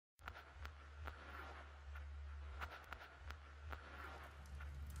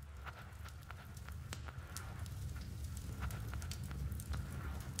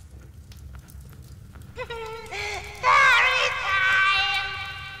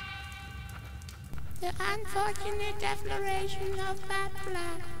The unfortunate defloration of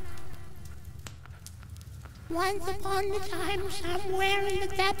Pluck. Once upon a time, somewhere in the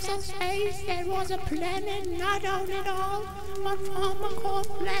depths of space, there was a planet not owned at all, but former core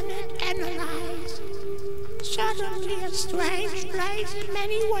planet analyzed. Certainly a strange place in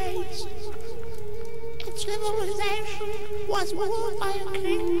many ways. Its civilization was ruled by a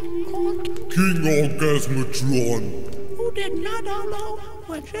king called King Orgasmatron, who did not allow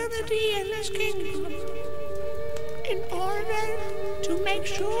virginity in his kingdom. In order to make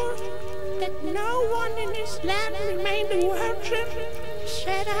sure that no one in his land remained a virgin,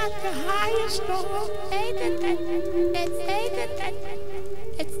 set out the highest law stated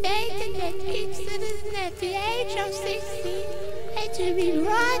that each citizen at the age of 16 had to be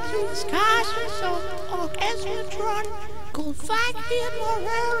brought to his castle so Orgasmatron could find him or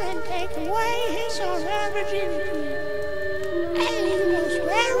her and take away his or her virginity. And he was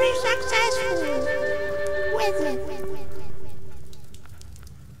very successful with it.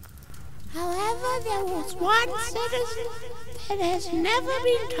 However, there was one citizen that has never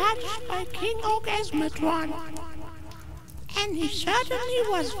been touched by King Orgasmatron, and he certainly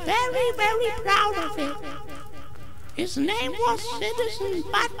was very, very proud of it. His name was Citizen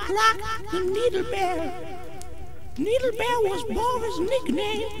Pluck the Needle Bear. Needle Bear was Boris'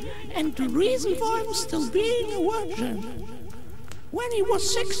 nickname, and the reason for him still being a virgin. When he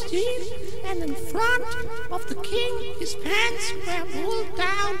was 16 and in front of the king, his pants were pulled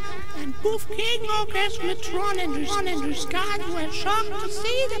down, and both King Orgasmatron and his guards were shocked to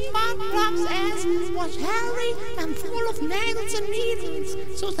see that Pluck's ass was hairy and full of nails and needles,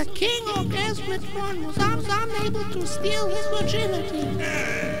 so that King Orgasmatron was unable to steal his virginity.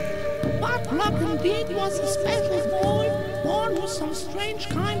 Pluck indeed was a special boy, born with some strange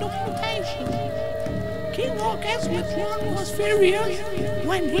kind of mutation. King Orgasmatron was furious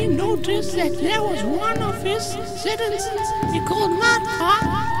when he noticed that there was one of his citizens he could not fuck,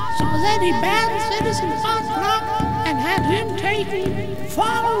 so that he banned Citizen Pluck and had him taken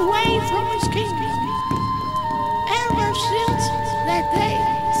far away from his kingdom. Ever since that day,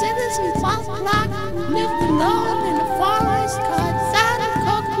 Citizen Pluck lived alone in a forest called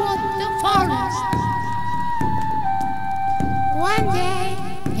the forest. One day,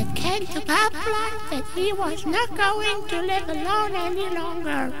 it came to Pluck that he was not going to live alone any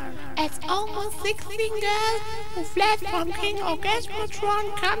longer, as almost 16 girls who fled from King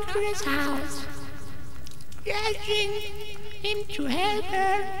Orgasmatron come to his house, urging him to help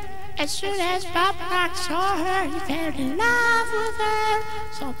her. As soon as Pluck saw her, he fell in love with her,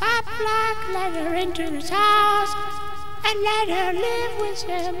 so Pluck led her into his house and let her live with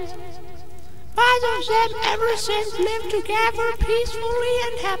him. Both of them ever since lived together peacefully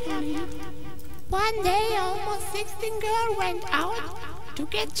and happily. One day, almost 16 girl went out to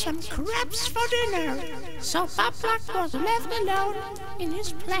get some crabs for dinner, so Pluck was left alone in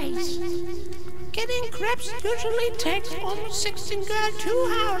his place. Getting crabs usually takes almost 16 girl 2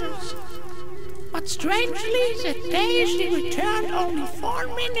 hours. But strangely, that day she returned only 4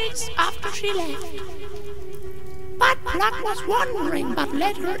 minutes after she left. But Pluck was wondering, but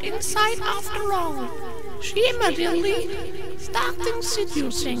let her inside after all. She immediately started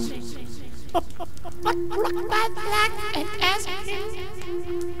seducing. But Pluck and asked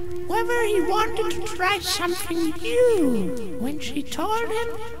him whether he wanted to try something new. When she told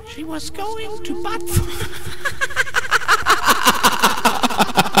him she was going to butt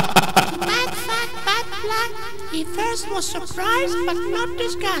Pluck, he first was surprised but not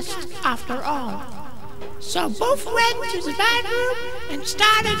disgusted after all. So both went to the bedroom and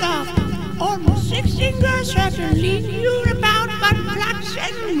started off. Almost 16 girls certainly knew about Pluck's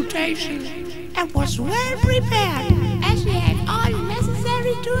mutation and was well prepared, as she had all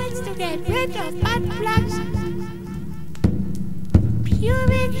necessary tools to get rid of Pluck's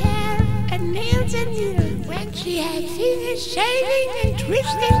pubic hair and nails and needles. When she had finished shaving and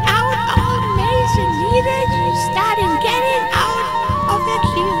twisting out all the nails and needles, she started getting out of the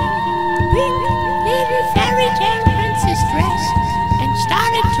cute pink little fairy tale princess dress and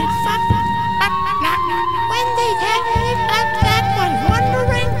started to fuck Pluck. When they came in, Pluck was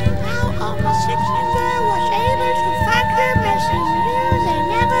wondering how almost 16 girl was able to fuck her, but she knew they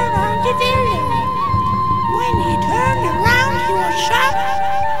never learned to do it. When he turned around, he was shocked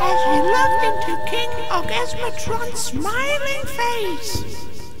as he looked into King Orgasmatron's smiling face.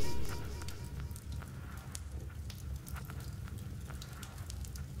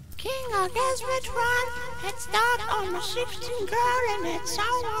 King Orgasmatron had stalked on the 16 girl and had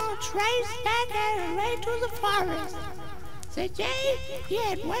somehow traced back her way to the forest. The day he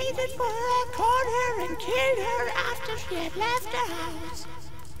had waited for her, caught her and killed her after she had left the house.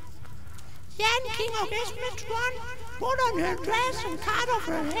 Then King Orgasmatron put on her dress and cut off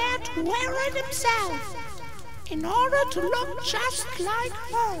her hair to wear it himself, in order to look just like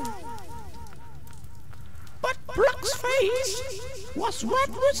her. But Pluck's face was wet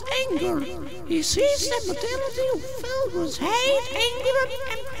with anger. He sees the mortality filled with hate, anger,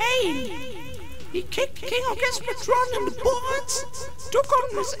 and pain. He kicked King Orgasmatron in the balls, took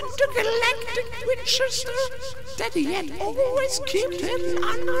on his intergalactic Winchester that he had always kept hidden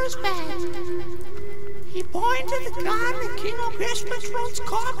under his bed. He pointed the gun at King Orgasmatron's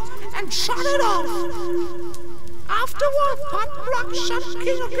cock and shot it off. Afterward, Pluck shot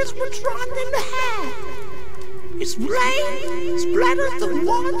King Orgasmatron in the head. His brain splattered the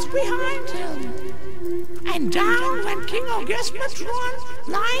walls behind him, and down went King Orgasmatron,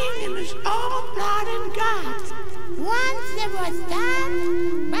 lying in his own blood and guts. Once it was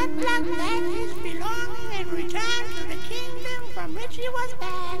done, Pluck left his belongings and returned to the kingdom from which he was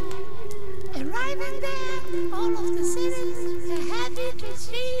banned. Arriving there, all of the citizens were happy to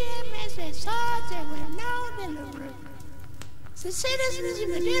see him as they saw there were no deliverers. The citizens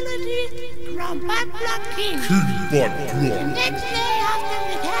immediately crowned Pluck king. The next day after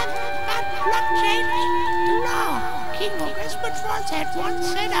it happened, Pluck changed the law King Orgasmatron had once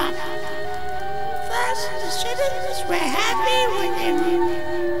set up. First, the citizens were happy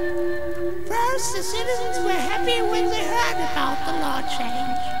when they heard about the law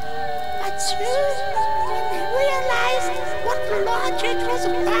change. But soon, when they realized what the law change was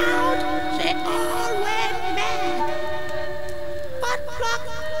about, they all went mad. But Pluck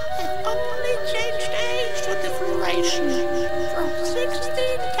had only changed age for Defloration from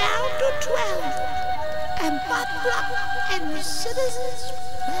 16 down to 12. And Pluck and the citizens,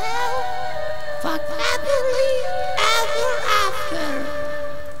 well, fucked happily